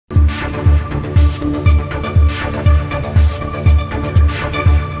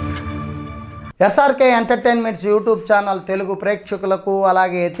SRK Entertainments YouTube channel Telugu ప్రేక్షకులకు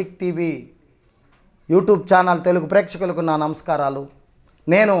అలాగే ethic TV YouTube channel Telugu ప్రేక్షకులకు నా నమస్కారాలు.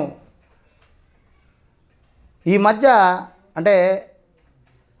 నేను ఈ మధ్య అంటే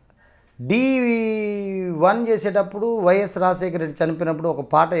D1 చేసేటప్పుడు వైఎస్ రాజశేఖర రెడ్డి చనిపోయినప్పుడు ఒక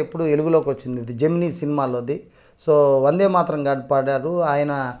పాట ఎప్పుడు వెలుగులోకి వచ్చింది. ఇది జెమినీ సినిమాలోది. సో వందే మాత్రం గారు పాడారు.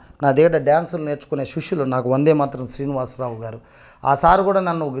 ఆయన నా దగ్గర డ్యాన్సులు నేర్చుకునే శిష్యులు నాకు వందే మాత్రం శ్రీనివాసరావు గారు. ఆ సార్ కూడా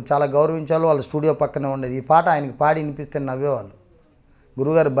నన్ను చాలా గౌరవించారు. వాళ్ళ స్టూడియో పక్కనే ఉండేది. ఈ పాట ఆయనకి పాడి వినిపిస్తే నవ్వేవాళ్ళు.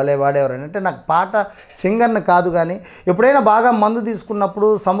 గురుగారు భలే వాడేవారని. అంటే నాకు పాట సింగర్ని కాదు, కానీ ఎప్పుడైనా బాగా మందు తీసుకున్నప్పుడు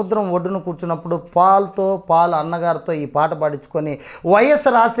సముద్రం ఒడ్డున కూర్చున్నప్పుడు పాలు అన్నగారితో ఈ పాట పాడించుకొని వైఎస్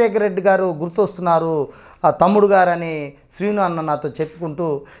రాజశేఖర రెడ్డి గారు గుర్తొస్తున్నారు ఆ తమ్ముడు గారని శ్రీను అన్న నాతో చెప్పుకుంటూ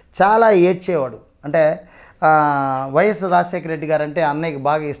చాలా ఏడ్చేవాడు. అంటే వైఎస్ రాజశేఖర రెడ్డి గారు అంటే అన్నయ్యకి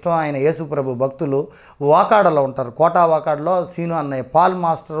బాగా ఇష్టం. ఆయన యేసుప్రభు భక్తులు. వాకాడలో ఉంటారు, కోటా వాకాడలో సీను అన్నయ్య పాల్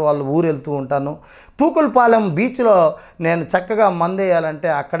మాస్టర్ వాళ్ళు ఊరు వెళ్తూ ఉంటాను. తూకులపాలెం బీచ్లో నేను చక్కగా మందేయాలంటే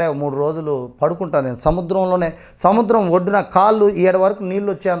అక్కడే 3 రోజులు పడుకుంటాను. నేను సముద్రం ఒడ్డున కాళ్ళు 7 వరకు నీళ్ళు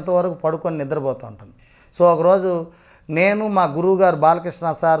వచ్చేంతవరకు పడుకొని నిద్రపోతూ ఉంటాను. సో ఒకరోజు నేను మా గురువుగారు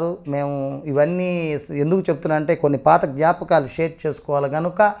బాలకృష్ణ సారు మేము ఇవన్నీ ఎందుకు చెప్తున్నా అంటే కొన్ని పాత జ్ఞాపకాలు షేర్ చేసుకోవాలి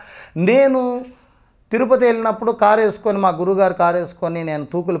కనుక నేను తిరుపతి వెళ్ళినప్పుడు కారు వేసుకొని మా గురువుగారు కారు వేసుకొని నేను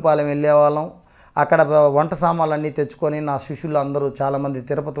తూకులపాలెం వెళ్ళేవాళ్ళం. అక్కడ వంట సామాన్లు అన్నీ తెచ్చుకొని నా శిష్యులు అందరూ చాలామంది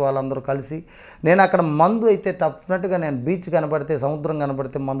తిరుపతి వాళ్ళందరూ కలిసి నేను అక్కడ మందు అయితే డెఫినెట్గా నేను బీచ్ కనబడితే సముద్రం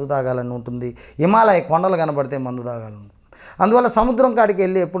కనబడితే మందు తాగాలని ఉంటుంది. హిమాలయ కొండలు కనబడితే మందు తాగాలని ఉంటుంది. అందువల్ల సముద్రం కాడికి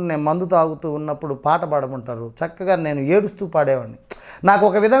వెళ్ళి ఎప్పుడు నేను మందు తాగుతూ ఉన్నప్పుడు పాట పాడమంటారు. చక్కగా నేను ఏడుస్తూ పాడేవాడిని. నాకు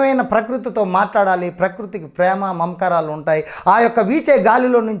ఒక విధమైన ప్రకృతితో మాట్లాడాలి, ప్రకృతికి ప్రేమ మమకారాలు ఉంటాయి. ఆ యొక్క వీచే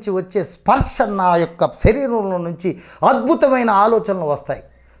గాలిలో నుంచి వచ్చే స్పర్శ నా యొక్క శరీరంలో నుంచి అద్భుతమైన ఆలోచనలు వస్తాయి.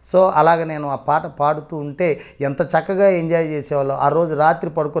 సో అలాగ నేను ఆ పాట పాడుతూ ఉంటే ఎంత చక్కగా ఎంజాయ్ చేసేవాళ్ళు. ఆ రోజు రాత్రి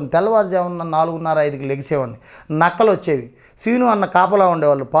పడుకొని తెల్లవారుజామున 4:30-5కి లెగిసేవాడిని. నక్కలు వచ్చేవి. సీను అన్న కాపలా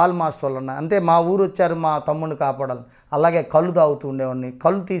ఉండేవాళ్ళు, పాల్ మాస్టర్ వాళ్ళు అన్న. అంటే మా ఊరు వచ్చారు మా తమ్ముడిని కాపాడాలి. అలాగే కళ్ళు తాగుతూ ఉండేవాడిని.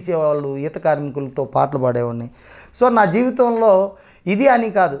 కళ్ళు తీసేవాళ్ళు ఈత కార్మికులతో పాటలు పాడేవాడిని. సో నా జీవితంలో ఇది అని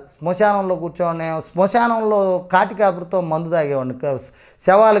కాదు, శ్మశానంలో కూర్చోవాడిని. శ్మశానంలో కాటికాపురితో మందు తాగేవాడిని.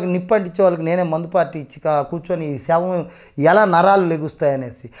 శవాలకు నిప్పంటించే వాళ్ళకి నేనే మందు పార్టీ ఇచ్చి కూర్చొని ఈ శవం ఎలా నరాలు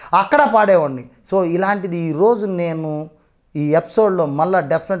లెగుస్తాయనేసి అక్కడ పాడేవాడిని. సో ఇలాంటిది ఈరోజు నేను ఈ ఎపిసోడ్లో మళ్ళీ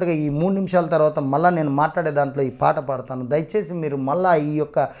డెఫినెట్గా ఈ 3 నిమిషాల తర్వాత మళ్ళీ నేను మాట్లాడే దాంట్లో ఈ పాట పాడతాను. దయచేసి మీరు మళ్ళీ ఈ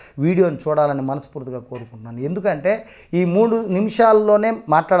యొక్క వీడియోని చూడాలని మనస్ఫూర్తిగా కోరుకుంటున్నాను. ఎందుకంటే ఈ 3 నిమిషాల్లోనే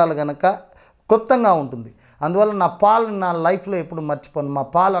మాట్లాడాలి కనుక క్లుప్తంగా ఉంటుంది. అందువల్ల నా లైఫ్లో ఎప్పుడు మర్చిపోను. మా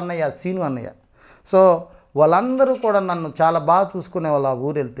పాల్ అన్నయ్య, సీను అన్నయ్య. సో వాళ్ళందరూ కూడా నన్ను చాలా బాగా చూసుకునే వాళ్ళు ఆ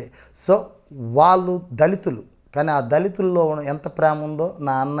ఊరు వెళ్తే. సో వాళ్ళు దళితులు, కానీ ఆ దళితుల్లో ఎంత ప్రేమ ఉందో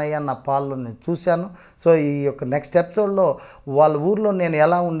నా అన్నయ్య నా పాల్లో నేను చూశాను. సో ఈ యొక్క నెక్స్ట్ ఎపిసోడ్లో వాళ్ళ ఊరిలో నేను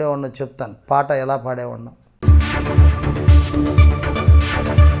ఎలా ఉండేవాడినో చెప్తాను, పాట ఎలా పాడేవాడినో.